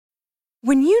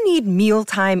When you need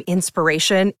mealtime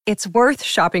inspiration, it's worth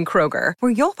shopping Kroger,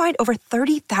 where you'll find over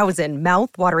 30,000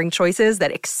 mouth-watering choices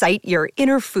that excite your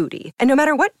inner foodie. And no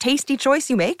matter what tasty choice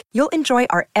you make, you'll enjoy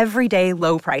our everyday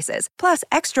low prices, plus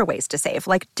extra ways to save,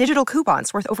 like digital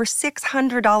coupons worth over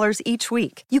 $600 each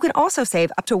week. You can also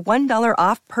save up to $1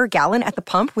 off per gallon at the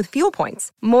pump with fuel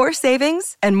points. More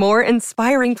savings and more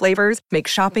inspiring flavors make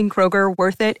shopping Kroger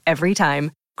worth it every time.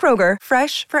 Kroger,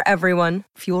 fresh for everyone.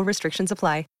 Fuel restrictions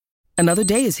apply. Another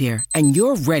day is here, and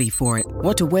you're ready for it.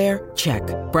 What to wear? Check.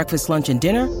 Breakfast, lunch, and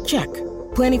dinner? Check.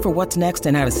 Planning for what's next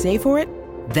and how to save for it?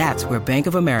 That's where Bank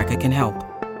of America can help.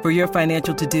 For your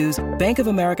financial to-dos, Bank of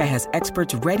America has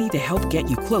experts ready to help get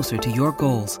you closer to your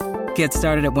goals. Get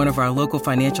started at one of our local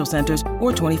financial centers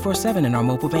or 24/7 in our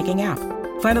mobile banking app.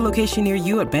 Find a location near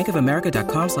you at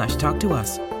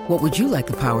bankofamerica.com/talktous. What would you like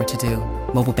the power to do?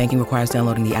 Mobile banking requires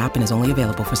downloading the app and is only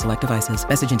available for select devices.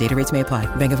 Message and data rates may apply.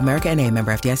 Bank of America N.A.,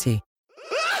 member FDIC.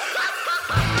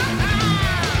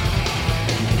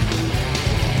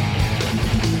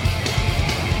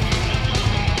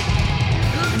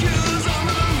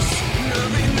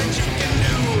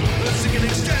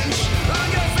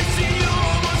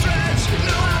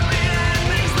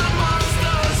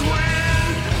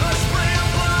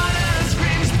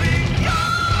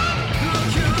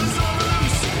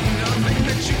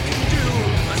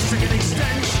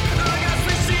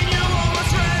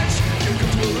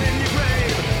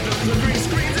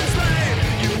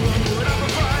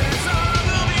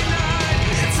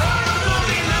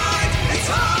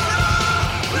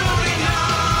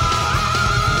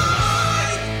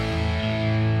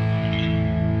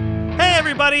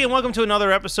 And welcome to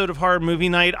another episode of Horror Movie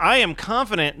Night. I am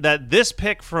confident that this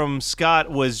pick from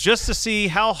Scott was just to see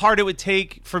how hard it would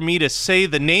take for me to say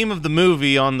the name of the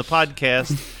movie on the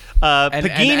podcast.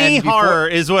 Paganini Horror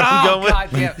is what I'm going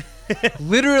God, with. Yeah.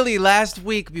 Literally last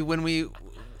week when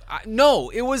no,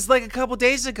 it was like a couple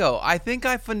days ago. I think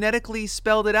I phonetically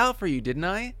spelled it out for you, didn't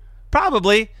I?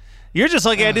 Probably. You're just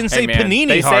lucky I didn't say man,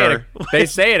 Panini Horror. They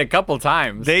say it a couple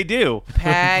times. They do.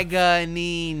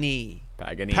 Paganini.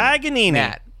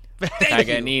 Matt.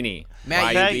 Paganini.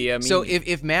 Matt, so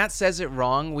if Matt says it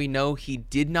wrong, we know he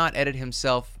did not edit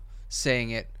himself saying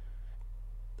it.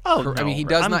 Oh, no, I mean, he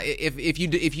does not. If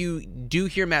you do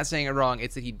hear Matt saying it wrong,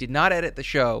 it's that he did not edit the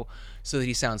show so that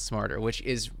he sounds smarter,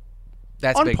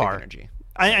 that's on big par. Energy.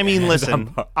 I mean,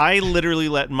 listen, I literally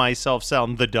let myself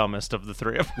sound the dumbest of the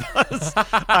three of us.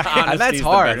 That's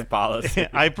hard. The best policy.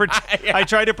 I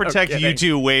try to protect you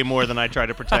two way more than I try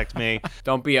to protect me.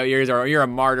 Don't be you're a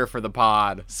martyr for the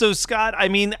pod. So, Scott, I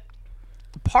mean,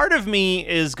 part of me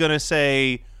is going to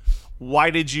say,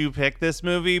 why did you pick this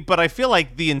movie? But I feel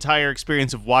like the entire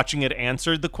experience of watching it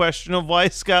answered the question of why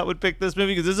Scott would pick this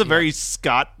movie, because this is a very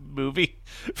Scott movie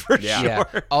for sure. Yeah.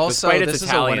 Also, Despite this its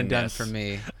is a one and done Italian-ness. for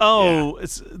me. Oh,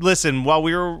 listen, while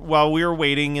we were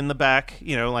waiting in the back,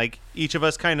 like each of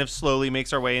us kind of slowly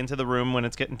makes our way into the room when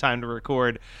it's getting time to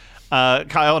record.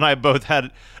 Kyle and I both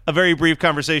had a very brief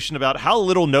conversation about how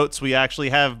little notes we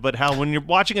actually have, but how when you're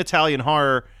watching Italian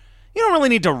horror, you don't really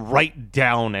need to write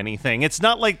down anything. It's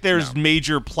not like there's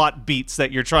major plot beats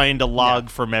that you're trying to log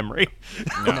for memory.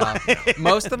 No.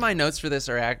 Most of my notes for this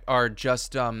are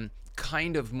just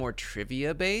kind of more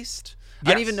trivia based.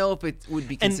 I don't even know if it would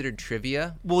be considered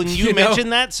trivia. Well, when you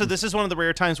mentioned that, so this is one of the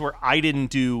rare times where I didn't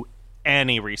do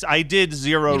any research. I did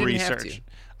zero research.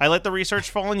 I let the research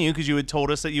fall on you because you had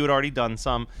told us that you had already done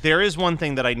some. There is one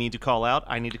thing that I need to call out.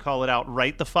 I need to call it out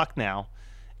right the fuck now.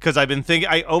 Because I've been thinking,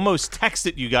 I almost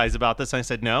texted you guys about this, and I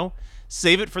said, no,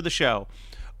 save it for the show.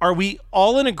 Are we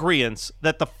all in agreement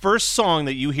that the first song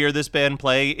that you hear this band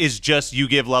play is just You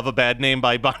Give Love a Bad Name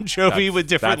by Bon Jovi with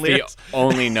different lyrics? That's the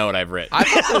only note I've written. I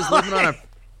thought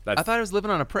it was living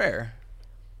on a prayer.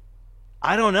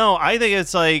 I don't know. I think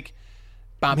it's like...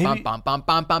 But I'm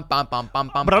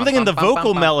thinking the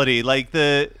vocal melody, like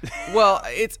the... Well,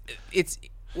 it's...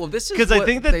 Well, this is because I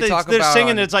think that they're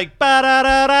singing. It's like ba da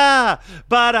da da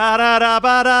ba da da da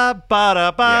ba da ba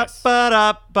da ba ba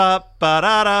da ba ba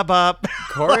da da ba.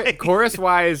 Chorus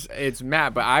wise, it's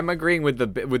Matt, but I'm agreeing with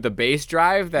the bass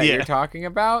drive that you're talking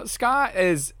about. Scott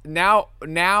is now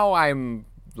I'm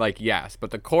like yes,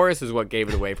 but the chorus is what gave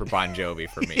it away for Bon Jovi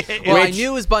for me. Well, I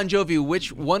knew it was Bon Jovi,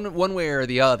 which one way or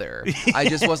the other. I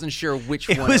just wasn't sure which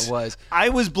one it was. I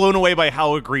was blown away by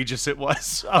how egregious it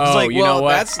was. I was like, you know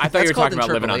what? I thought you were talking about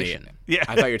living on the edge. Yeah.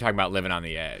 I thought you were talking about living on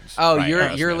the edge. Oh,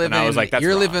 right, you're living. I was like, that's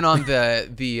you're wrong. living on the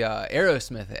No.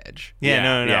 Aerosmith edge.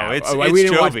 It's we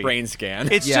didn't Jovi. watch Brain Scan.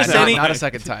 It's not a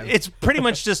second time. It's pretty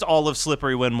much just all of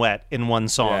Slippery When Wet in one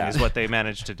song is what they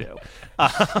managed to do.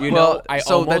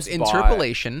 So that's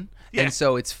interpolation. Yeah. And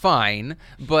so it's fine,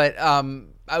 but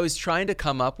I was trying to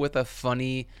come up with a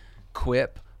funny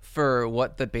quip for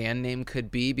what the band name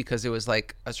could be, because it was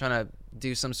like I was trying to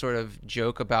do some sort of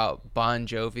joke about Bon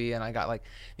Jovi, and I got like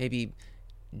maybe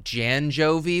Jan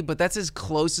Jovi, but that's as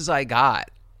close as I got.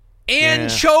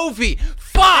 Anchovy!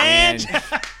 Fuck!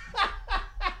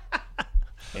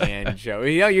 And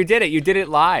Joey, you did it. You did it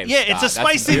live. Yeah, Scott. it's a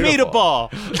spicy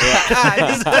meatball.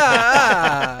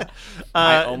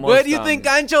 Where do you think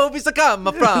anchovies are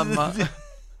coming from?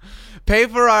 Pay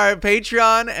for our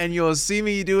Patreon, and you'll see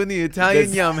me doing the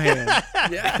Italian yum hand.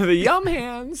 Yeah, the yum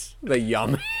hands. The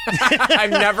yum. I've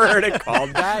never heard it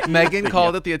called that. Megan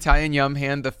called it the Italian yum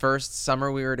hand the first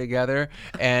summer we were together,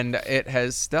 and it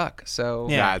has stuck. So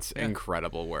that's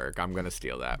incredible work. I'm gonna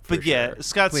steal that. For sure.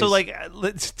 Scott. Please. So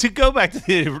to go back to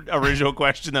the original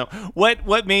question though,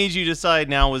 what made you decide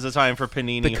now was the time for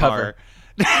Panini Horror?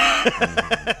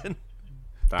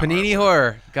 Panini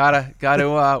Horror. Gotta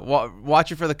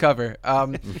watch it for the cover.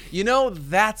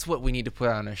 That's what we need to put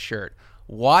on a shirt.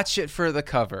 Watch it for the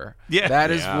cover. Yeah.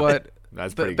 That is what.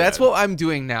 That's pretty That's good. what I'm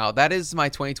doing now. That is my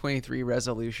 2023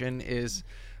 resolution. Is,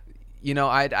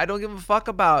 I don't give a fuck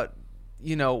about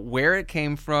where it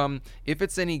came from, if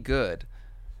it's any good.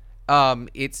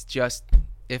 It's just,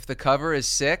 if the cover is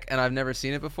sick and I've never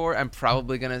seen it before, I'm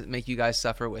probably gonna make you guys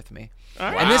suffer with me.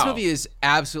 Right. And this movie is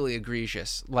absolutely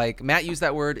egregious. Like Matt used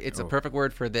that word. It's a perfect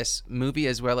word for this movie,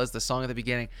 as well as the song at the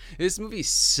beginning. This movie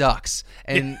sucks.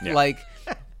 And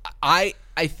I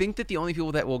think that the only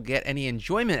people that will get any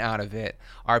enjoyment out of it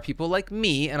are people like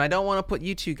me. And I don't want to put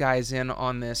you two guys in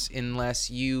on this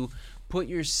unless you put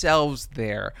yourselves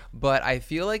there. But I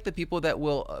feel like the people that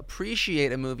will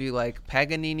appreciate a movie like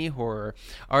Paganini Horror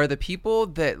are the people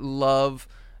that love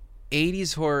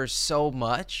 80s horror so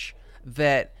much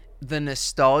that the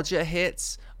nostalgia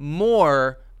hits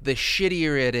more the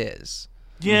shittier it is.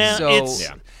 Yeah, so it's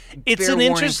fair an warning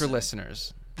interest for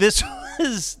listeners. This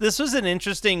was an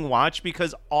interesting watch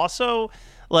because also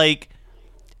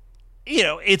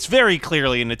it's very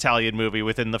clearly an Italian movie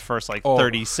within the first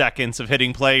 30 seconds of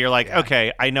hitting play. You're like,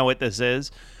 okay, I know what this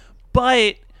is.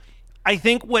 But I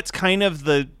think what's kind of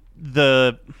the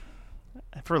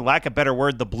for lack of a better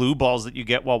word, the blue balls that you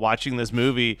get while watching this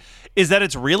movie is that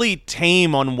it's really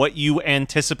tame on what you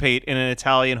anticipate in an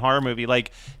Italian horror movie.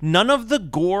 Like, none of the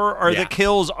gore or the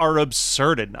kills are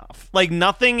absurd enough. Like,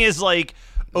 nothing is over the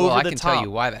top. I can tell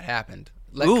you why that happened.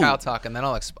 Let Kyle talk, and then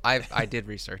I did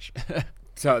research.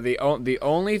 So the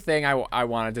only thing I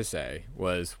wanted to say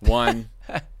was one,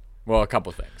 well, a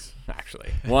couple things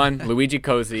actually. One, Luigi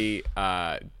Cozzi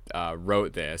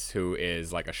wrote this, who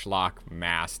is like a schlock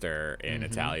master in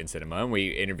Italian cinema, and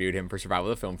we interviewed him for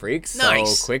Survival of the Film Freaks.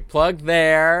 Nice. So quick plug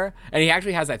there. And he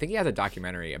actually has, I think he has a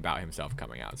documentary about himself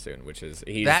coming out soon, which is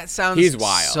he's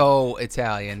wild. So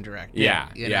Italian director.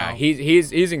 Yeah.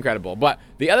 He's incredible. But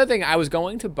the other thing, I was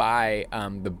going to buy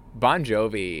the Bon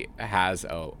Jovi has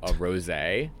a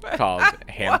rosé called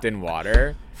Hampton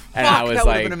Water. And I was that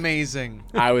would have been amazing.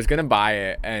 I was gonna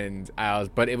buy it,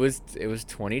 but it was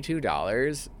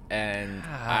 $22, and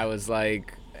I was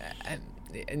like,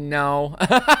 no.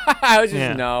 I was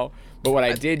just no. But what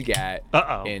I did get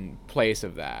in place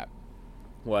of that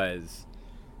was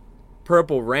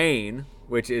Purple Rain,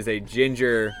 which is a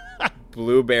ginger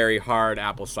blueberry hard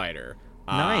apple cider.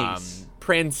 Nice.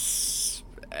 Prince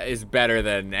is better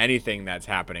than anything that's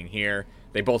happening here.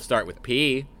 They both start with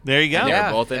P. There you go.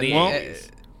 They're both in the 80s.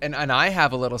 And I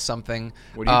have a little something.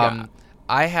 What do you got?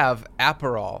 I have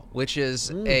Aperol, which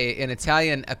is an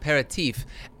Italian aperitif,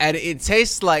 and it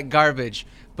tastes like garbage,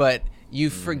 but you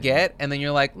forget, and then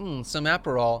you're like, some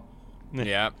Aperol.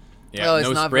 Yeah. Well, it's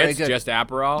no not spritz, very good. just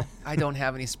Aperol. I don't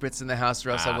have any spritz in the house,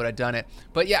 or else I would have done it.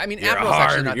 But yeah, I mean, You're Aperol's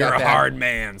actually not that bad. You're a hard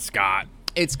man, Scott.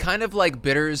 It's kind of like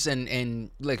bitters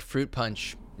and like fruit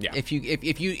punch. Yeah.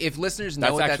 If listeners know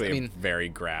that's what actually I mean,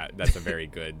 that's a very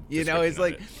good. it's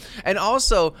like, and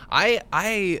also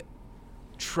I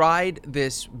tried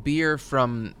this beer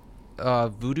from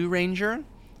Voodoo Ranger.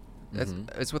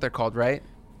 That's what they're called, right?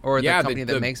 Or the company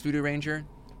that makes Voodoo Ranger.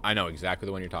 I know exactly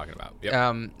the one you're talking about.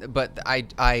 Yep. But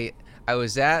I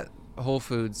was at Whole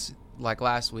Foods like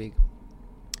last week.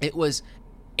 It was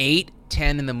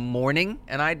 8:10 in the morning,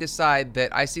 and I decide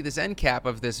that I see this end cap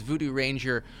of this Voodoo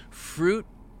Ranger fruit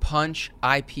punch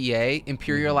IPA,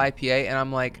 Imperial IPA, and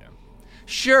I'm like,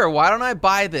 sure, why don't I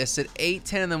buy this at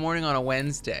 8:10 in the morning on a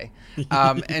Wednesday?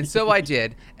 And so I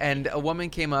did, and a woman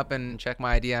came up and checked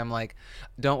my ID. I'm like,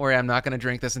 don't worry, I'm not going to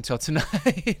drink this until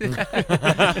tonight.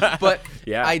 But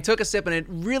I took a sip, and it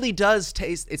really does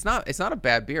taste, it's not a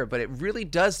bad beer, but it really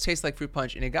does taste like fruit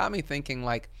punch, and it got me thinking,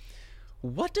 like,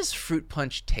 what does fruit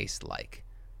punch taste like?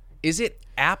 Is it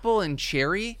apple and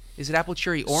cherry? Is it apple,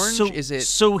 cherry, orange?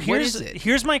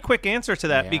 Here's my quick answer to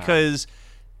that, because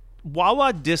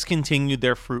Wawa discontinued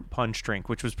their fruit punch drink,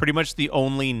 which was pretty much the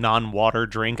only non-water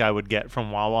drink I would get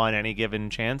from Wawa on any given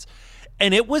chance.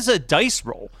 And it was a dice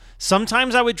roll.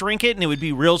 Sometimes I would drink it and it would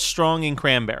be real strong in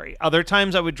cranberry. Other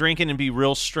times I would drink it and be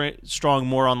real strong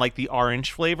more on like the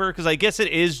orange flavor, because I guess it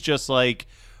is just like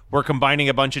we're combining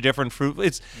a bunch of different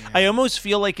fruit. I almost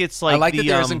feel like it's like I like that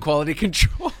there isn't quality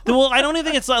control. Well, I don't even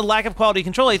think it's a lack of quality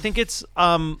control. I think it's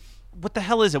what the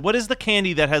hell is it? What is the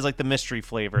candy that has like the mystery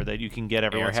flavor that you can get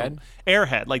every once in a while?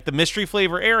 Airhead. Like the mystery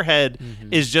flavor Airhead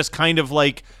is just kind of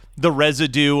like the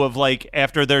residue of like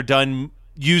after they're done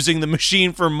using the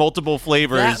machine for multiple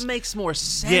flavors. That makes more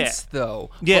sense, though.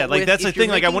 Yeah, like that's the thing.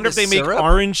 Like I wonder if they make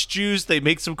orange juice, they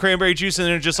make some cranberry juice, and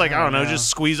they're just like, I don't know, just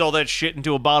squeeze all that shit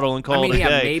into a bottle and call it a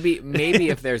day. Maybe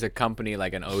if there's a company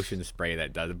like an Ocean Spray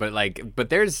that does it, but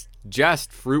there's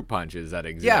just fruit punches that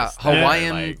exist. Yeah,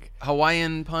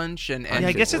 Hawaiian punch and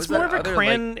I guess it's more of a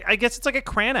cran. I guess it's like a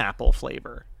cran apple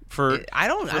flavor. I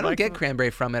don't get cranberry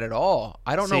from it at all.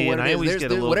 I don't know what it is.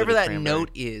 There's whatever that note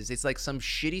is. It's like some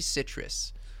shitty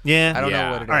citrus. Yeah, I don't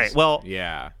know what it is. All right, well,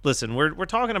 listen, we're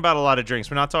talking about a lot of drinks.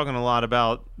 We're not talking a lot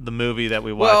about the movie that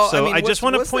we watched. Well, I just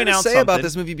want to point out something. Say about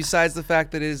this movie besides the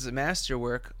fact that it is a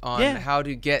masterwork on how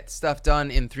to get stuff done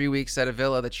in 3 weeks at a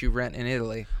villa that you rent in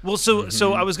Italy. Well,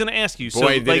 so I was going to ask you.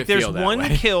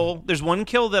 There's one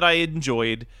kill that I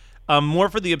enjoyed. More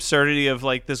for the absurdity of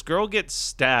like this girl gets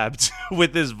stabbed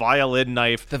with this violin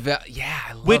knife.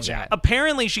 I love which that.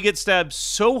 Apparently she gets stabbed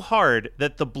so hard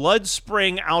that the blood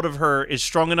spraying out of her is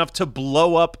strong enough to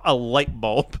blow up a light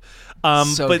bulb.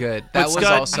 Good. That was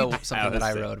Scott, also something that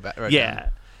I wrote about. Yeah.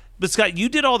 But Scott, you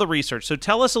did all the research, so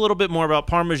tell us a little bit more about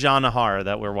Parmigiana Horror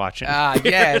that we're watching.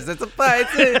 Yes, it's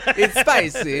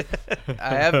spicy.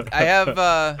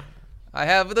 I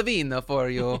have the vino for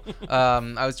you.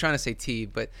 I was trying to say tea,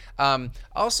 but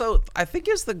also I think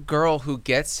it's the girl who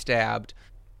gets stabbed.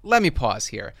 Let me pause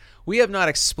here. We have not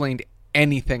explained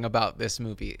anything about this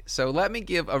movie, so let me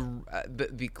give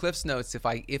the Cliff's Notes, if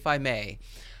I may.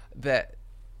 That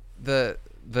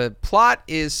the plot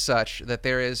is such that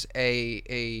there is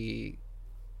an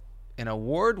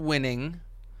award-winning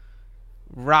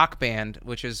rock band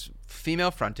which is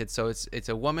female fronted, so it's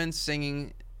a woman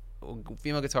singing,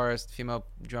 female guitarist, female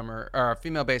drummer, or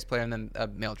female bass player, and then a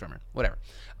male drummer, whatever.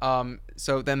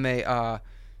 So then they're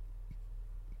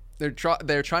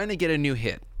trying to get a new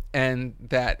hit, and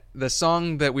that the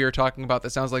song that we were talking about that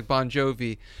sounds like Bon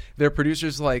Jovi, their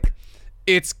producer's like,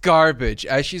 it's garbage,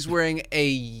 as she's wearing a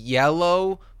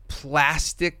yellow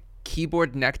plastic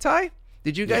keyboard necktie.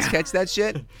 Did you guys catch that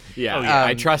shit? Yeah,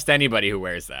 I trust anybody who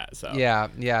wears that. So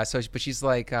yeah. So, but she's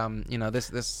like,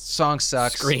 this song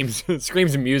sucks.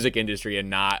 Screams music industry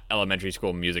and not elementary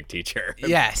school music teacher.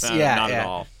 Yes, not at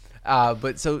all.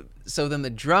 But so then the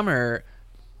drummer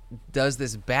does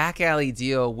this back alley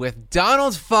deal with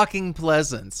Donald fucking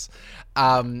Pleasance,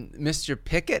 Mr.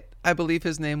 Pickett, I believe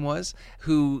his name was,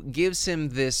 who gives him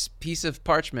this piece of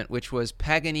parchment, which was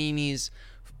Paganini's.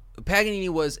 Paganini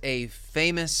was a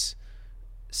famous,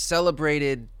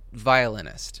 celebrated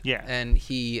violinist. Yeah. And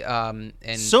he and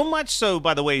so much so,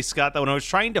 by the way, Scott, that when I was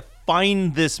trying to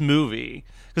find this movie,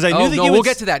 because I knew that we'll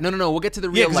get to that. No, we'll get to the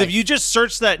real life. Because if you just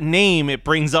search that name, it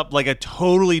brings up like a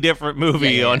totally different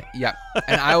movie. Yeah.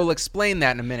 And I will explain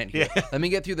that in a minute here. Yeah. Let me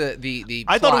get through the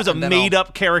I plot, thought it was a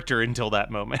made-up character until that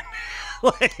moment.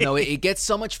 No, it gets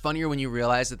so much funnier when you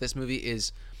realize that this movie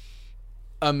is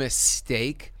a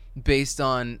mistake based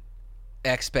on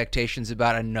expectations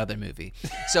about another movie.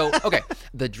 So, okay,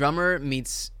 the drummer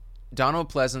meets Donald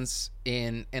Pleasance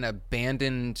in an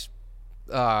abandoned,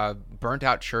 burnt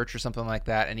out church or something like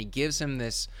that, and he gives him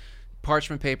this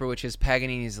parchment paper, which is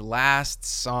Paganini's last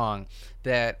song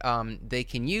that they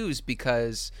can use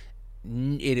because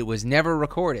it was never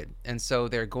recorded, and so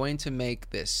they're going to make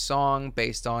this song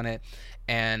based on it.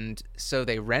 And so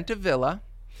they rent a villa,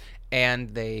 and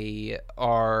they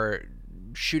are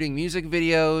shooting music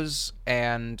videos,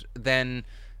 and then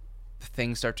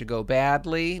things start to go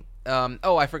badly.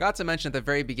 I forgot to mention at the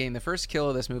very beginning, the first kill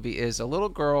of this movie is a little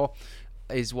girl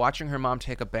is watching her mom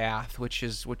take a bath, which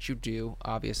is what you do,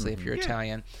 obviously, if you're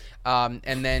Italian.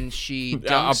 And then she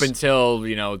dumps... Up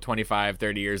until, 25,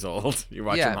 30 years old, you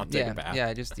watch your mom take a bath.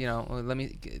 Yeah, just, let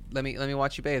me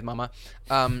watch you bathe, mama.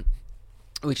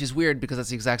 Which is weird because that's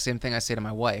the exact same thing I say to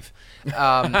my wife.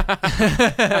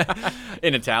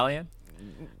 In Italian?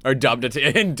 Or dubbed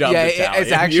Italian?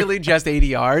 It's actually just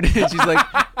ADR'd. She's like,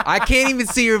 I can't even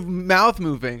see your mouth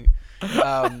moving.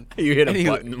 You hit a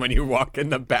button when you walk in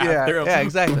the bathroom. Yeah,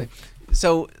 exactly.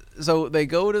 So so they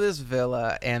go to this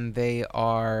villa and they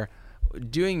are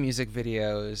doing music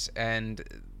videos, and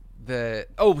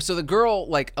so the girl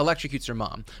like electrocutes her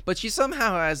mom, but she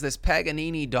somehow has this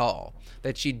Paganini doll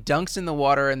that she dunks in the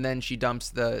water, and then she dumps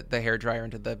the hairdryer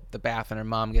into the bath, and her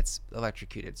mom gets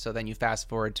electrocuted. So then you fast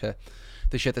forward to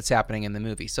the shit that's happening in the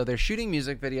movie. So they're shooting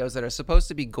music videos that are supposed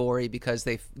to be gory because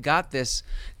they've got this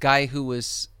guy who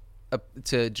was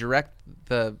to direct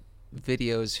the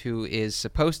videos who is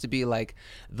supposed to be like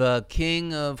the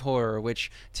king of horror,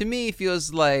 which to me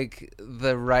feels like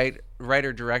the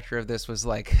writer director of this was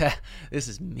like, this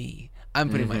is me. I'm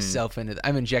putting myself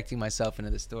I'm injecting myself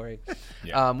into the story.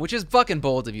 Which is fucking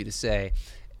bold of you to say.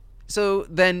 So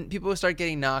then people start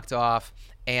getting knocked off,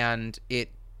 and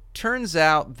it turns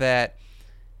out that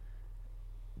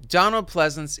Donald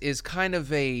Pleasance is kind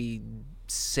of a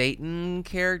Satan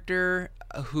character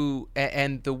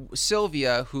and the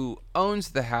Sylvia who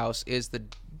owns the house is the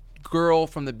girl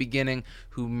from the beginning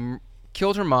who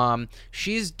killed her mom.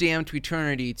 She's damned to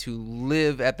eternity to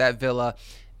live at that villa,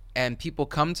 and people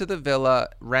come to the villa,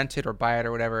 rent it or buy it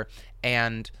or whatever,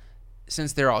 and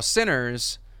since they're all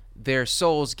sinners, their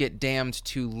souls get damned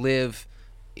to live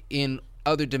in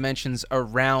other dimensions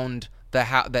around the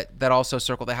house that also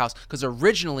circle the house, because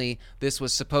originally this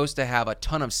was supposed to have a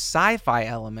ton of sci-fi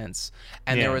elements,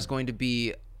 and there was going to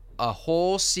be a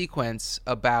whole sequence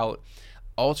about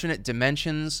alternate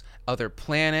dimensions, other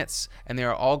planets, and they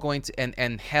are all going to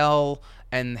and hell,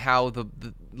 and how the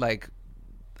like,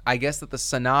 I guess that the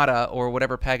sonata or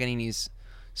whatever Paganini's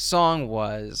song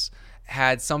was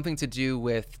had something to do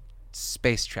with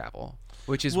space travel,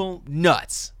 which is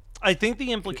nuts. I think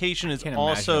the implication is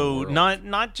also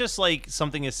not just like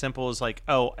something as simple as like,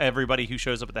 oh, everybody who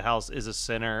shows up at the house is a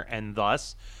sinner and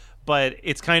thus, but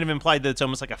it's kind of implied that it's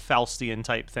almost like a Faustian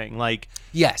type thing. Like,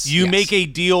 you make a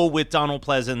deal with Donald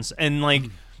Pleasance, and like,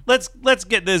 let's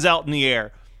get this out in the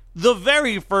air. The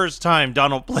very first time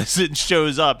Donald Pleasance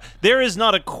shows up, there is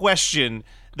not a question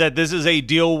that this is a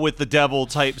deal with the devil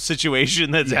type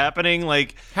situation that's happening.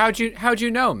 Like, how'd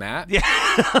you know, Matt? Yeah,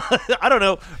 I don't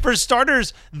know. For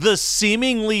starters, the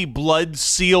seemingly blood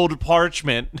sealed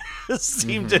parchment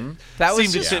seemed to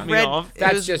tip me off.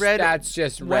 That's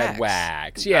just red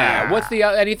wax. Yeah. What's the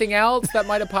anything else that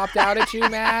might have popped out at you,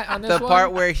 Matt? On this the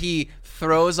part where he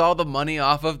throws all the money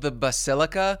off of the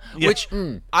basilica, which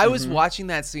I was watching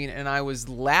that scene and I was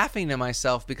laughing to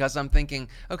myself because I'm thinking,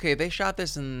 okay, they shot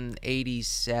this in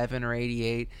 87 or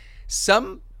 88.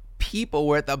 Some people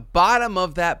were at the bottom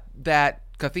of that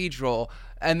cathedral,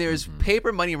 and there's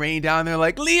paper money raining down, and they're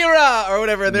like, Lira! Or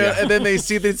whatever, and then they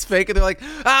see that it's fake, and they're like,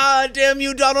 ah, damn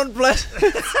you, Donald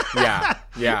Pleasance. Yeah.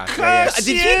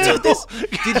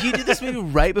 Did he do this maybe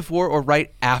right before or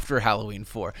right after Halloween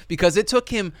 4? Because it took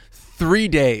him 3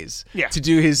 days to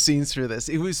do his scenes for this.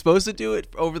 He was supposed to do it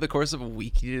over the course of a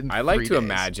week. He did it in I like 3 to days.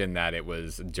 imagine that it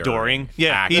was during.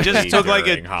 Yeah, he just took like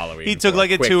a Halloween. He took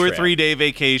like a 2 or 3 day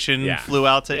vacation, Yeah. flew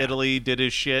out to Italy, did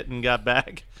his shit, and got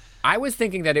back. I was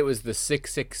thinking that it was the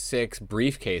 666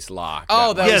 briefcase lock.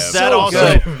 Oh, that was that so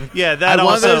also. good. Yeah, that I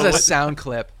want also. that as a sound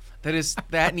clip.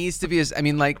 That needs to be. I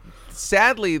mean, like,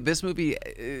 sadly, this movie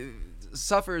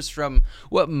suffers from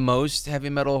what most heavy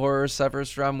metal horror suffers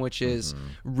from, which is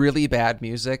really bad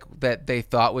music that they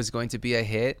thought was going to be a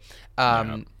hit.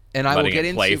 And I will get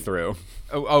into play through.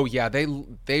 Oh yeah,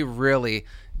 they really.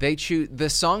 The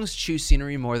songs choose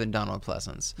scenery more than Donald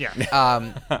Pleasance.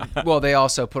 Yeah. Well, they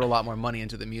also put a lot more money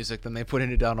into the music than they put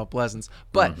into Donald Pleasance.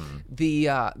 But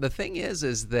the thing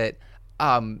is that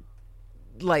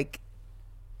like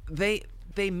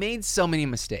they made so many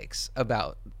mistakes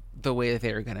about the way that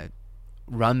they were gonna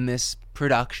run this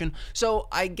production. So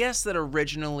I guess that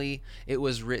originally it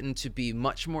was written to be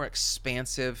much more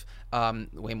expansive,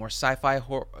 way more sci-fi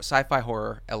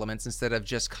horror elements instead of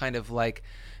just kind of like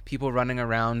people running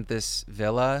around this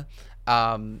villa.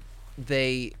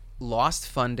 They lost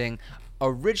funding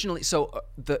originally. So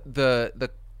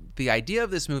the idea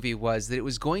of this movie was that it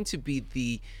was going to be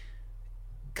the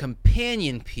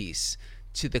companion piece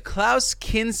to the Klaus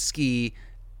Kinski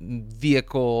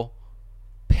vehicle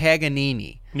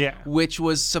Paganini, which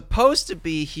was supposed to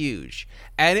be huge,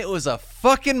 and it was a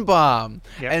fucking bomb.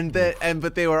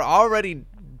 But they were already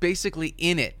basically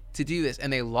in it to do this,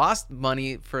 and they lost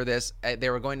money for this. They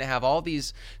were going to have all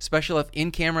these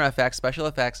in-camera effects, special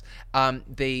effects.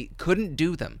 They couldn't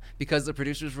do them because the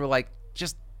producers were like,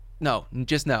 just no.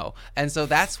 And so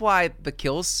that's why the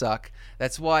kills suck.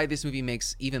 That's why this movie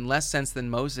makes even less sense than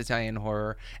most Italian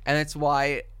horror, and it's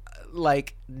why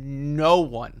like no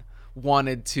one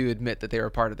wanted to admit that they were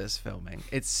part of this filming.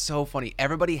 It's so funny.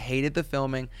 Everybody hated the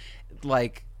filming.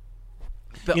 Like,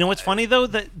 You know what's funny though?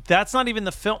 That's not even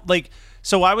the film. Like,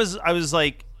 so I was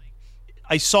like,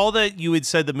 I saw that you had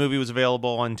said the movie was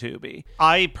available on Tubi.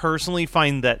 I personally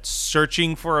find that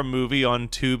searching for a movie on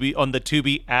Tubi, on the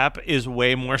Tubi app, is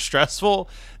way more stressful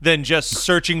than just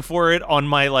searching for it on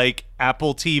my like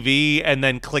Apple TV and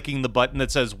then clicking the button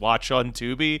that says watch on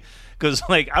Tubi. Because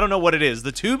like, I don't know what it is.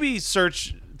 The Tubi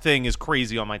search thing is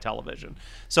crazy on my television.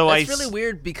 So that's really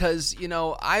weird because, you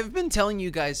know, I've been telling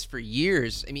you guys for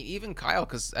years. I mean, even Kyle,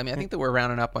 because I think that we're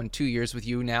rounding up on 2 years with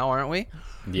you now, aren't we?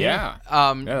 Yeah.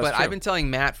 But true. I've been telling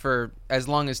Matt for as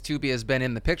long as Tubi has been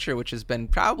in the picture, which has been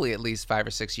probably at least 5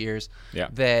 or 6 years,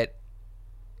 that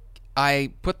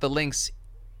I put the links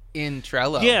in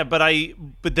Trello. Yeah,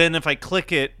 but then if I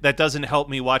click it, that doesn't help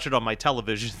me watch it on my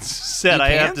television set. I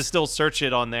have to still search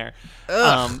it on there.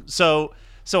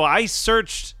 So I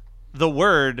searched the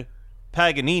word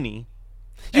Paganini.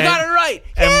 You got it right.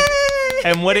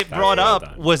 And what it brought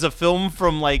up was a film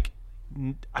from like,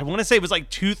 I want to say it was like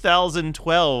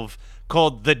 2012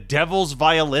 called The Devil's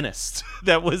Violinist.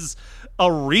 That was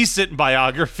a recent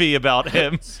biography about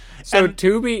him. So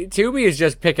Tubi is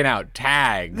just picking out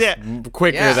tags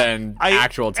quicker than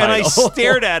actual titles. And I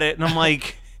stared at it and I'm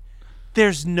like,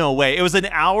 there's no way. It was an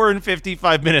hour and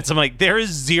 55 minutes. I'm like, there is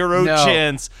zero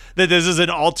chance that this is an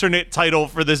alternate title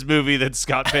for this movie that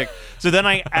Scott picked. So then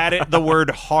I added the word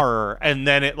horror, and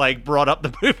then it like brought up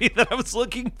the movie that I was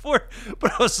looking for.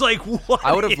 But I was like, what?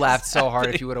 I would have laughed so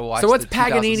hard if you would have watched. So what's the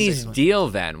Paganini's deal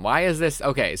then? Why is this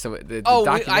okay? So the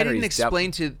I didn't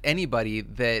explain to anybody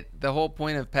that the whole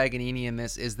point of Paganini in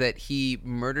this is that he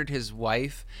murdered his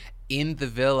wife in the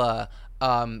villa.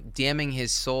 Damning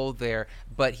his soul there,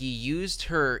 but he used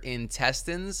her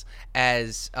intestines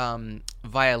as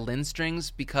violin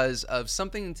strings because of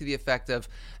something to the effect of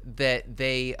that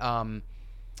the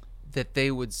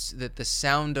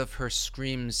sound of her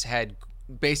screams had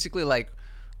basically like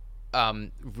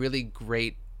really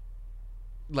great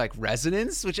like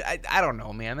resonance, which I don't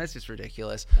know, man, that's just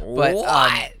ridiculous.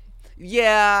 But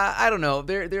yeah, I don't know.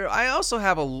 I also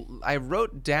have I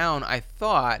wrote down, I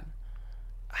thought,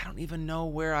 I don't even know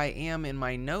where I am in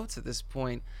my notes at this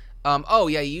point.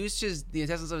 He used the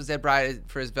intestines of his dead bride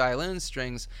for his violin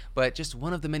strings, but just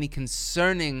one of the many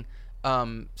concerning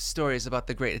stories about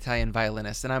the great Italian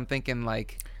violinist. And I'm thinking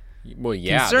like, well,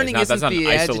 yeah, concerning isn't the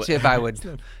adjective I would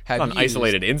have used. An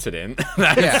isolated incident.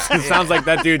 It sounds like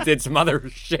that dude did some other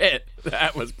shit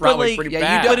that was probably pretty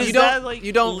bad.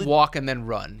 You don't walk and then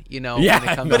run, you know. Yeah, when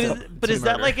it comes but is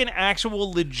that like an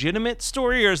actual legitimate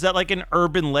story, or is that like an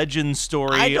urban legend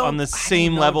story on the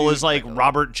same level as like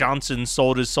Robert Johnson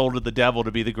sold his soul to the devil to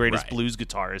be the greatest blues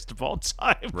guitarist of all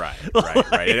time? Right.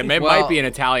 It might be an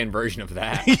Italian version of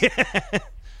that. Yeah.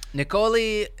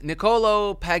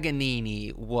 Niccolo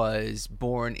Paganini was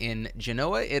born in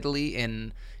Genoa, Italy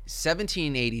in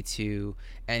 1782,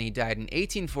 and he died in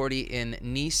 1840 in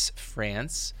Nice,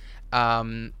 France.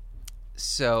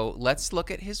 So let's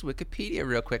look at his Wikipedia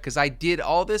real quick, because I did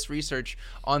all this research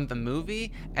on the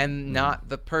movie and not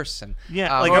the person.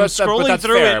 Yeah, I'm scrolling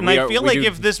through it, and I feel like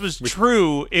if this was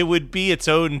true, it would be its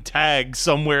own tag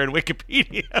somewhere in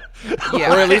Wikipedia.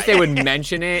 Yeah. Or at least they would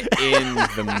mention it in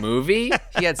the movie.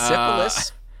 He had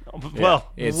syphilis. Well,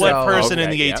 what person in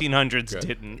the 1800s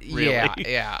didn't really?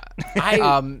 Yeah.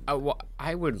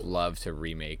 I would love to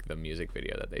remake the music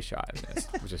video that they shot in this.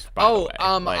 Just by the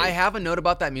way. I have a note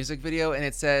about that music video, and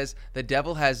it says the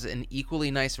devil has an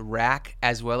equally nice rack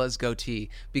as well as goatee,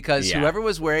 because whoever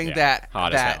was wearing that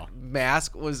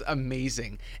mask was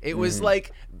amazing. It was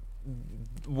like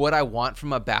what I want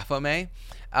from a Baphomet.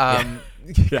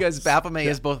 Because Baphomet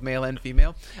is both male and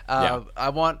female. I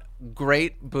want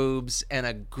great boobs and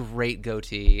a great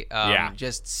goatee.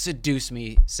 Just seduce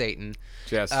me, Satan.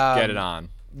 Just get it on.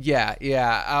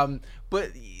 Yeah. But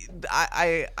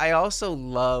I also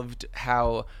loved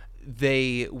how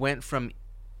they went from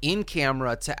in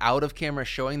camera to out of camera,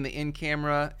 showing the in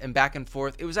camera and back and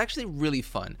forth. It was actually really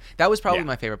fun. That was probably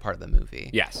my favorite part of the movie.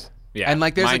 Yes. Yeah, and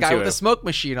like there's a guy with a smoke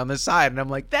machine on the side, and I'm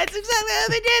like, that's exactly how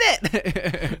they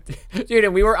did it. Dude,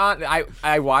 and we were on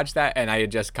I watched that, and I had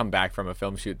just come back from a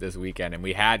film shoot this weekend, and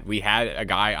we had a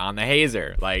guy on the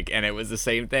hazer, like, and it was the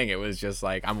same thing. It was just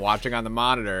like I'm watching on the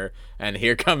monitor, and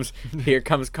here comes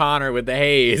Connor with the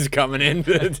haze coming in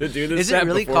to do the Is set it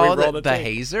really before called the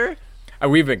hazer?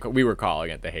 We were calling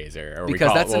it the hazer,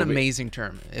 because that's an amazing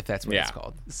term if that's what it's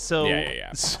called. So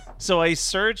So I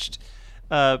searched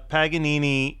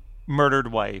Paganini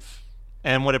murdered wife,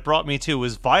 and what it brought me to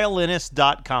was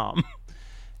violinist.com.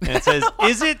 And it says,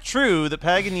 is it true that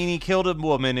Paganini killed a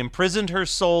woman, imprisoned her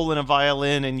soul in a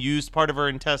violin, and used part of her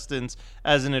intestines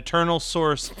as an eternal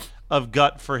source of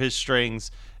gut for his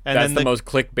strings? And That's then the most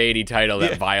clickbaity title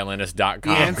that violinist.com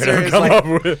could answer have is come like- up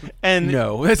with. And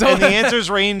No. and the answers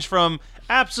range from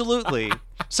absolutely.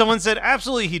 Someone said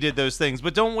absolutely he did those things,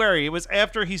 but don't worry, it was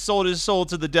after he sold his soul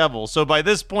to the devil. So by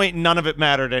this point, none of it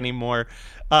mattered anymore.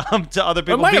 To other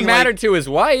people, It might have being mattered to his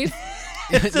wife.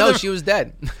 No, she was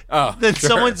dead. Oh, Then sure.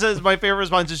 someone says, my favorite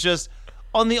response is just,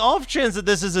 on the off chance that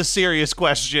this is a serious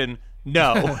question,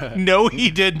 no. No, he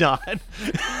did not.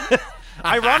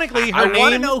 Ironically, her I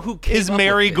wanna name know who came is up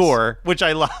Mary with this. Gore, which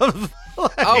I love.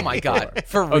 Oh my God.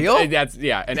 For Oh, real? that's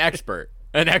an expert.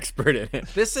 An expert in it.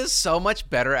 This is so much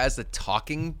better as a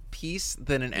talking piece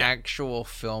than an actual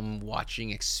film watching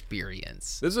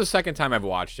experience. This is the second time I've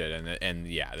watched it, and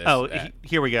yeah.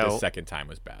 Here we go. The second time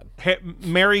was bad.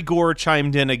 Mary Gore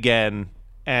chimed in again,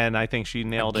 and I think she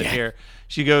nailed it here.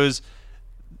 She goes,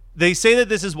 they say that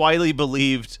this is widely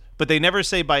believed, but they never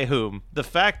say by whom. The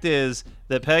fact is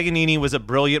that Paganini was a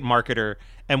brilliant marketer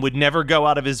and would never go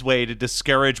out of his way to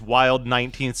discourage wild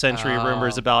 19th century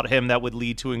rumors about him that would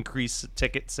lead to increased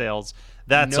ticket sales.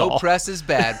 That's all. No press is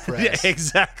bad press. Yeah,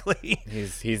 exactly.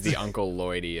 He's the Uncle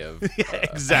Lloydie of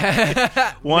Exactly.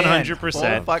 100%.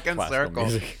 Full fucking classical circle.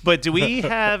 music. But do we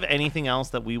have anything else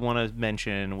that we want to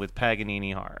mention with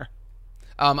Paganini Horror?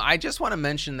 I just want to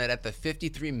mention that at the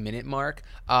 53-minute mark,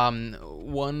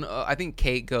 I think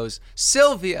Kate goes,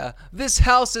 "Sylvia, this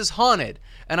house is haunted,"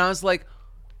 and I was like,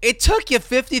 "It took you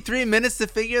 53 minutes to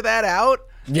figure that out?"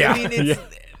 Yeah, I mean,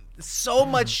 it's so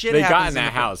much shit. They happens got in that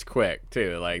the- house quick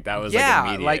too. Like that was Yeah, like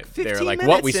immediate. like They were 15 like, "What?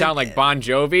 minutes We sound and- like Bon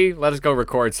Jovi. Let us go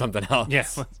record something else."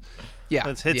 Yes. Yeah,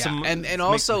 Let's hit some. and let's make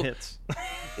also some hits.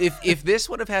 if this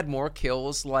would have had more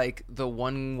kills, like the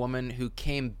one woman who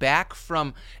came back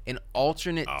from an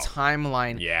alternate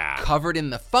timeline, yeah. covered in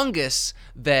the fungus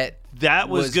that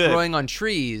was good. growing on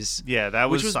trees. Yeah, that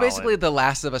was which was solid. basically the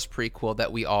Last of Us prequel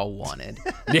that we all wanted.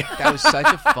 Yeah. That was such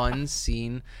a fun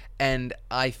scene, and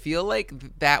I feel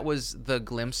like that was the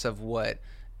glimpse of what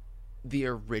the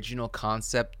original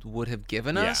concept would have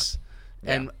given us.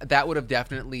 And that would have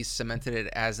definitely cemented it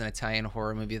as an Italian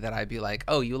horror movie that I'd be like,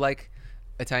 oh, you like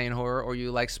Italian horror or you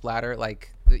like splatter?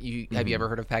 Like, have you ever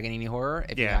heard of Paganini Horror?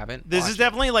 If you haven't, this watch is it.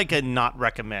 definitely like a not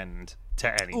recommend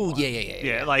to anyone. Ooh,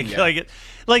 yeah.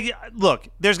 Like, look,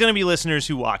 there's gonna be listeners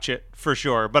who watch it for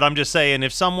sure, but I'm just saying,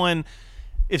 if someone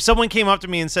came up to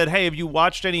me and said, "Hey, have you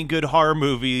watched any good horror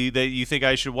movie that you think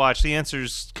I should watch?" The answer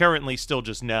is currently still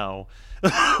just no.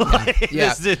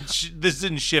 This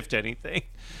didn't shift anything.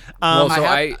 Well, so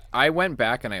I went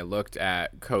back and I looked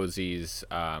at Cozy's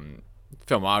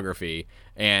filmography,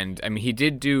 and I mean he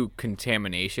did do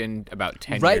Contamination about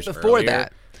 10 right years before earlier.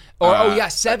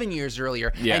 that. 7 years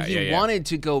earlier. Yeah, and he yeah. wanted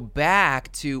to go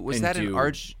back to And that in do-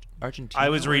 Argentina? I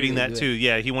was reading that Or- too.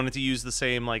 Yeah, he wanted to use the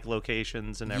same like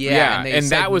locations and everything. Yeah, Yeah, and they and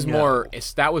said that was no. more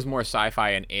sci-fi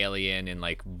and alien and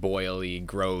like boily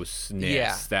grossness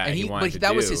Yeah, that and he wanted but to that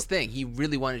do. was his thing. He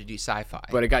really wanted to do sci-fi.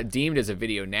 But it got deemed as a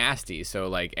video nasty, so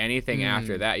like anything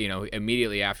after that,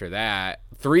 immediately after that,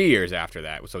 3 years after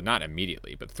that, so not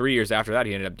immediately, but 3 years after that,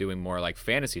 he ended up doing more like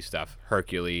fantasy stuff: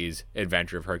 Hercules,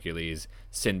 Adventure of Hercules,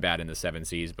 Sinbad and the Seven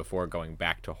Seas, before going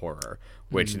back to horror.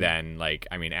 Which then, like,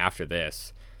 I mean, after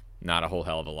this, not a whole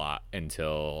hell of a lot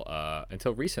until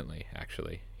recently.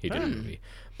 Actually, he did a movie,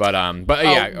 but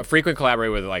yeah, a frequent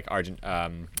collaborator with like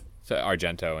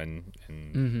Argento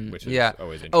and which is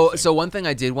always interesting. Oh, so one thing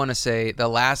I did want to say, the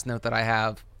last note that I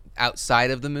have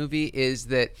outside of the movie is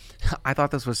that I thought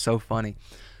this was so funny.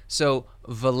 So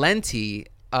Valenti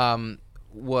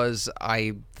was,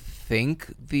 I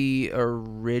think, the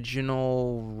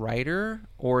original writer,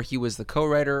 or he was the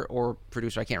co-writer or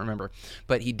producer, I can't remember,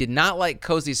 but he did not like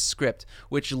Cozy's script,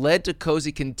 which led to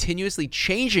Cozy continuously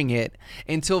changing it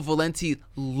until Valenti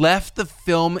left the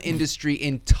film industry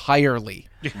entirely.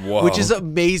 Whoa. Which is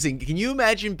amazing. Can you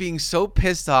imagine being so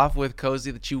pissed off with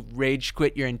Cozy that you rage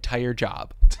quit your entire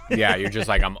job? Yeah, you're just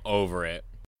like, I'm over it.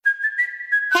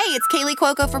 Hey, it's Kaylee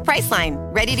Cuoco for Priceline.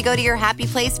 Ready to go to your happy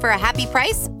place for a happy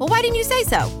price? Well, why didn't you say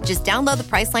so? Just download the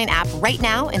Priceline app right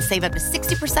now and save up to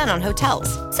 60% on hotels.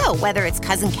 So whether it's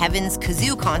Cousin Kevin's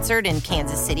Kazoo Concert in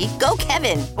Kansas City, go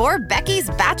Kevin, or Becky's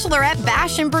Bachelorette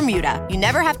Bash in Bermuda, you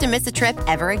never have to miss a trip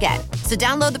ever again. So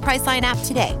download the Priceline app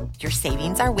today. Your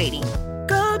savings are waiting.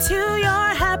 Go to your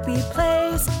happy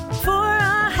place for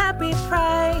a happy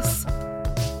price.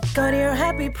 Go to your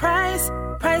happy price,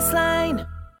 Priceline.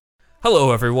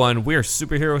 Hello everyone, we're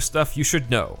Superhero Stuff You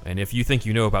Should Know, and if you think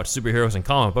you know about superheroes and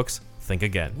comic books, think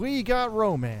again. We got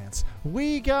romance.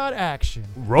 We got action.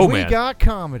 Romance? We got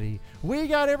comedy. We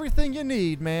got everything you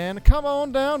need, man. Come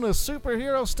on down to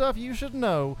Superhero Stuff You Should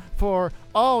Know for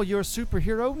all your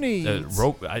superhero needs.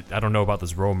 I don't know about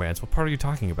this romance. What part are you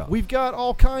talking about? We've got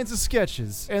all kinds of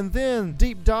sketches, and then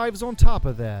deep dives on top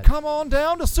of that. Come on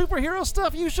down to superhero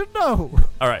stuff you should know.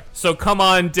 All right, so come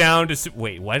on down to...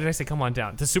 Wait, why did I say come on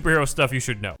down? To superhero stuff you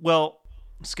should know. Well,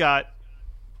 Scott,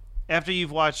 after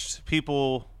you've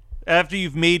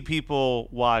made people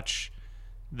watch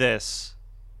this,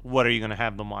 what are you going to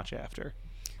have them watch after?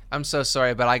 I'm so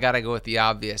sorry, but I got to go with the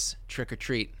obvious. Trick or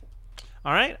Treat.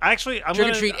 All right. Actually, I'm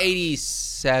Trick or Treat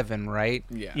 87, right?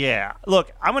 Yeah.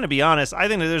 Look, I'm going to be honest. I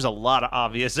think that there's a lot of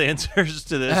obvious answers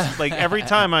to this. Like, every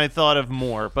time I thought of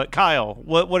more. But Kyle,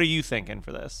 what are you thinking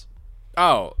for this?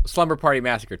 Oh, Slumber Party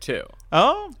Massacre 2.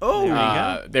 Oh, there you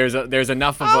go. There's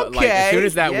enough of like as soon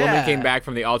as that woman came back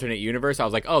from the alternate universe, I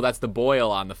was like, oh, that's the boil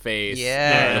on the face,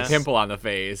 and the pimple on the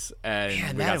face,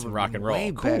 and we got some rock and roll.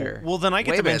 Way better. Well, then I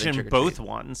get to mention both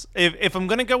ones. If I'm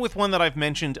gonna go with one that I've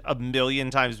mentioned a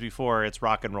million times before, it's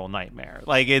Rock and Roll Nightmare.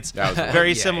 Like, it's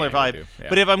very similar vibe. Yeah.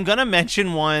 But if I'm gonna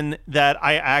mention one that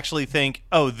I actually think,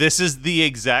 oh, this is the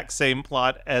exact same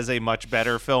plot as a much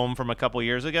better film from a couple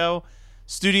years ago,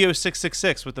 Studio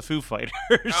 666 with the Foo Fighters.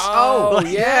 Oh,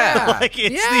 yeah. Like,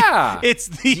 it's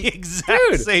the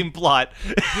exact same plot.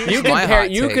 You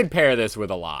could pair this with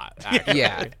a lot, actually.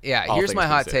 Yeah. Here's my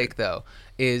hot take, though,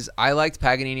 is I liked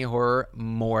Paganini Horror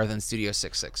more than Studio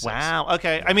 666. Wow.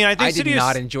 Okay. I mean, I think I did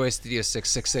not enjoy Studio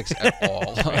 666 at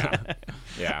all.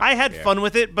 Yeah. I had fun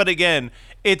with it, but again,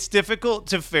 it's difficult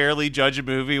to fairly judge a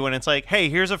movie when it's like, hey,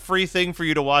 here's a free thing for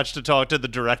you to watch to talk to the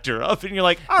director of, and you're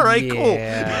like, all right, cool.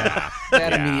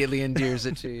 That immediately endears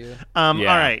it to you. All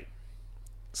right.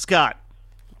 Scott,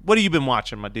 what have you been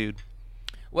watching, my dude?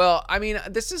 Well, I mean,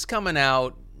 this is coming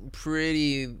out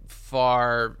pretty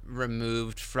far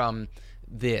removed from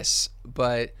this,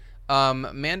 but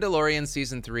Mandalorian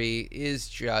season 3 is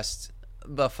just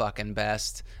the fucking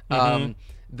best. I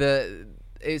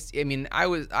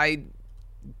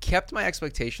kept my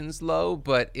expectations low,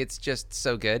 but it's just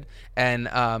so good. And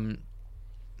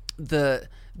the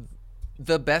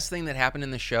best thing that happened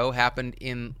in the show happened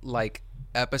in like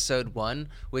episode 1,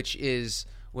 which is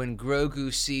when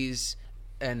Grogu sees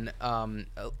an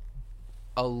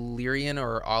Illyrian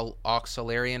or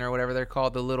Auxiliarian or whatever they're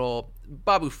called, the little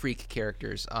Babu Freak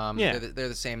characters. They're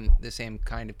the same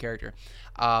kind of character,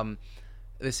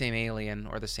 the same alien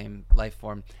or the same life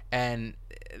form, and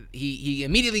he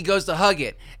immediately goes to hug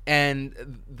it,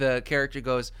 and the character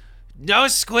goes, "No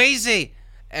squeezy,"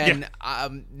 and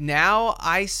now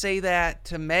I say that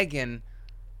to Megan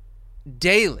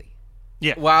daily,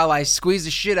 while I squeeze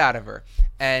the shit out of her,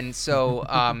 and so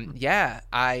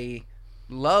I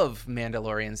love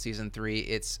Mandalorian season 3.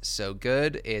 It's so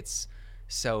good. It's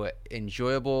so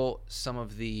enjoyable. Some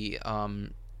of the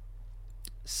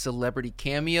celebrity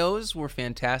cameos were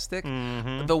fantastic.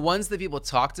 The ones that people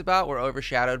talked about were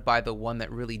overshadowed by the one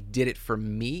that really did it for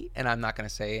me, and I'm not going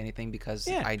to say anything because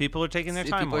people are taking their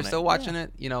time. People are still watching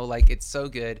it. You know, like, it's so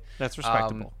good. That's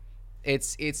respectable.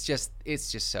 It's just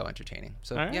so entertaining.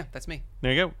 So that's me.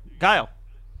 There you go, Kyle.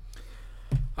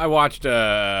 I watched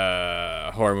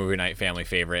a horror movie night family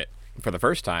favorite for the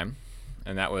first time,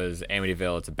 and that was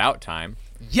Amityville It's About Time.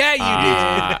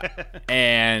 Yeah, you did.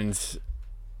 And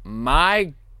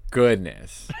my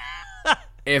goodness,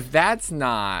 if that's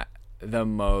not the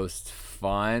most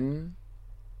fun,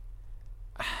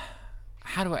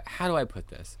 how do I put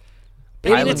this?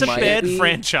 It's a bad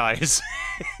franchise.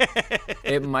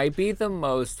 It might be the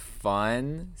most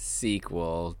fun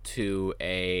sequel to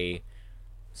a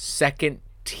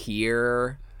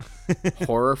second-tier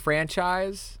horror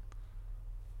franchise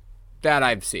that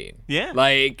I've seen. Yeah.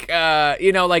 Like,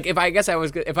 like if I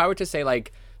were to say,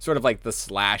 like, sort of like the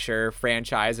slasher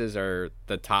franchises are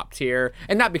the top tier,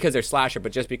 and not because they're slasher,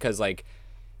 but just because, like,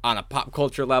 on a pop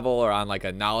culture level or on like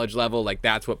a knowledge level, like,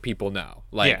 that's what people know,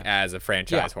 like, as a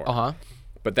franchise horror.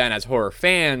 But then as horror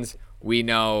fans, we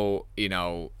know,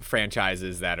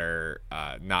 franchises that are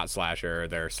not slasher,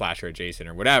 they're slasher adjacent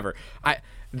or whatever.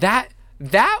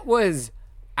 That was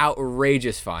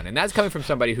outrageous fun, and that's coming from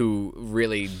somebody who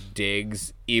really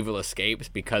digs Evil Escapes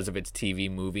because of its TV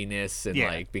moviness and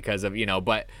like because of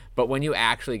but when you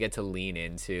actually get to lean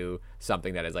into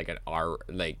something that is like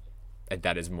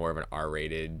that is more of an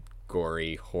R-rated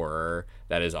gory horror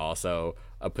that is also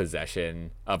a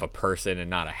possession of a person and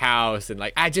not a house, and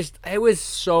like it was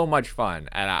so much fun,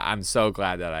 and I'm so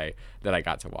glad that I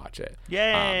got to watch it.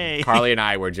 Yay! Carly and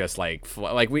I were just like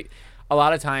a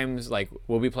lot of times, like,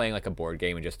 we'll be playing like a board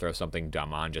game and just throw something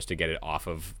dumb on just to get it off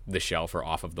of the shelf or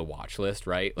off of the watch list,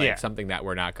 right? Like something that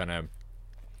we're not gonna,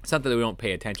 something that we don't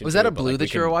pay attention to. Was that a Blue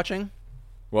that you were watching?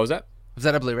 What was that? Was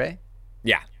that a Blu-ray?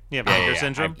 Yeah. Yeah, Vinegar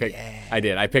Syndrome. I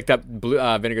did. I picked up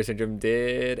Vinegar Syndrome.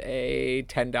 Did a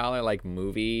 $10 like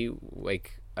movie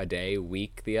like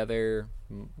week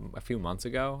a few months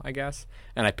ago, I guess.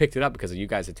 And I picked it up because you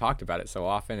guys had talked about it so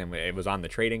often, and it was on the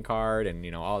trading card,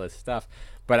 and all this stuff.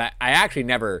 But I actually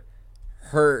never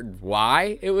heard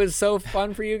why it was so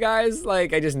fun for you guys.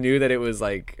 Like, I just knew that it was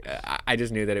like I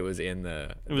just knew that it was in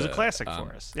the. It was a classic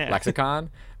for us. Yeah. Lexicon,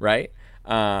 right?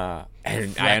 And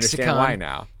I understand why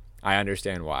now. I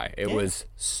understand why. It was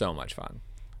so much fun.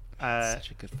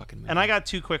 Such a good fucking movie. And I got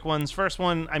 2 quick ones. First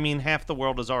one, I mean, half the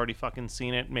world has already fucking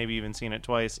seen it, maybe even seen it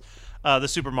twice. The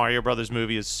Super Mario Brothers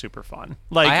movie is super fun.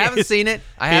 Like, I haven't seen it.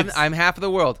 I'm half of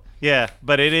the world. Yeah,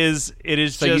 but it is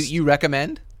so just... you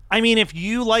recommend? I mean, if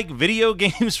you like video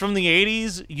games from the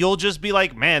 80s, you'll just be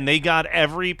like, man, they got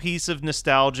every piece of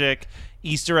nostalgic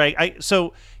Easter egg.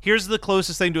 So here's the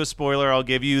closest thing to a spoiler I'll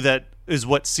give you that is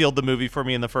what sealed the movie for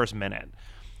me in the first minute.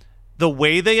 The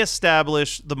way they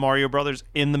establish the Mario Brothers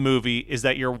in the movie is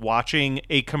that you're watching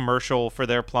a commercial for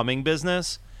their plumbing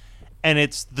business, and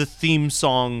it's the theme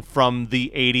song from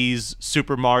the 80s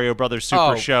Super Mario Brothers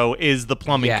Super Show is the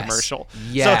plumbing commercial.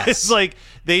 Yes. So it's like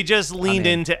they just leaned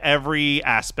into every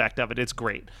aspect of it. It's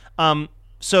great.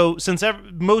 So since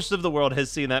most of the world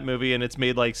has seen that movie, and it's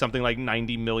made like something like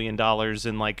 $90 million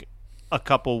in like a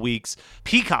couple weeks.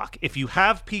 Peacock. If you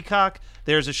have Peacock,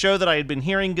 there's a show that I had been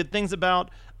hearing good things about.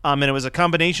 And it was a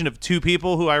combination of 2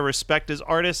 people who I respect as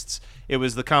artists. It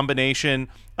was the combination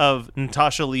of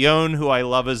Natasha Lyonne, who I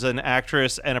love as an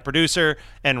actress and a producer,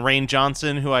 and Rain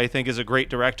Johnson, who I think is a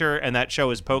great director. And that show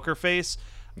is Poker Face.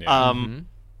 Yeah.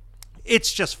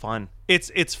 It's just fun.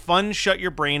 It's fun. Shut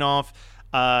your brain off.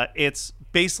 It's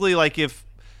basically like if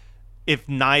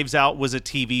Knives Out was a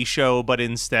TV show, but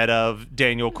instead of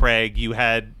Daniel Craig, you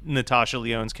had Natasha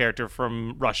Lyonne's character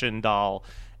from Russian Doll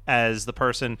as the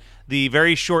person. The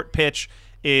very short pitch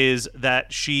is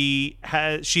that she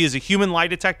is a human lie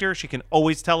detector. She can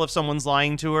always tell if someone's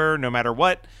lying to her, no matter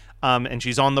what. And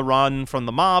she's on the run from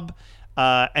the mob.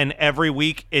 And every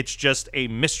week, it's just a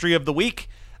mystery of the week,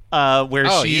 where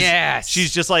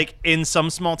she's just like in some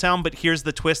small town. But here's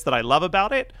the twist that I love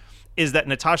about it. Is that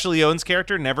Natasha Lyonne's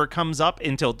character never comes up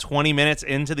until 20 minutes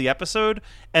into the episode,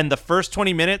 and the first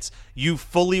 20 minutes you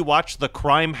fully watch the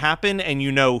crime happen, and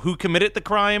you know who committed the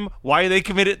crime, why they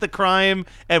committed the crime,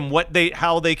 and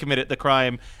how they committed the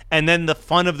crime. And then the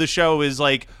fun of the show is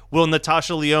like, will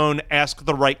Natasha Lyonne ask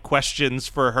the right questions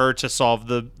for her to solve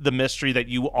the mystery that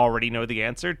you already know the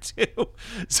answer to?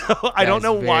 So I don't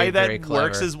know why that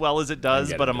works as well as it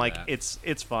does, but I'm like,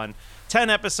 it's fun. 10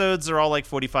 episodes, they're all like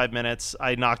 45 minutes.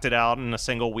 I knocked it out in a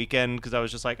single weekend because I was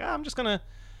just like, I'm just going to...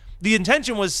 The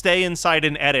intention was stay inside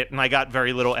and edit, and I got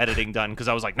very little editing done because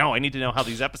I was like, no, I need to know how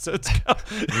these episodes go.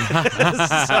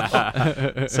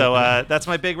 so that's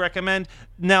my big recommend.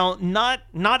 Now, not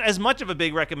as much of a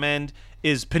big recommend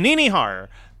is Paganini Horror,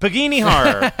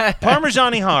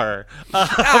 Parmigiani Horror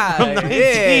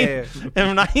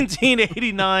from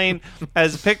 1989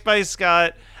 as picked by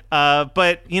Scott.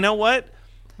 But you know what?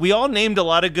 We all named a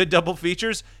lot of good double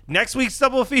features. Next week's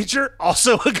double feature,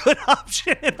 also a good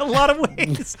option in a lot of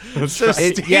ways. So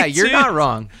you're not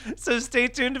wrong. So stay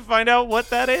tuned to find out what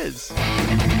that is.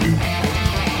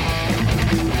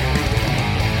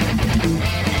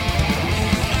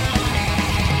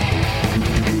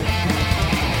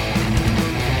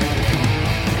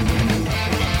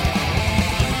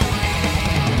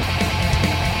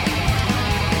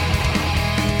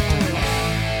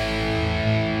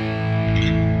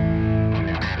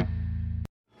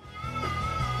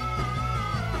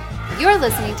 You're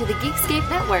listening to the Geekscape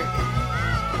Network.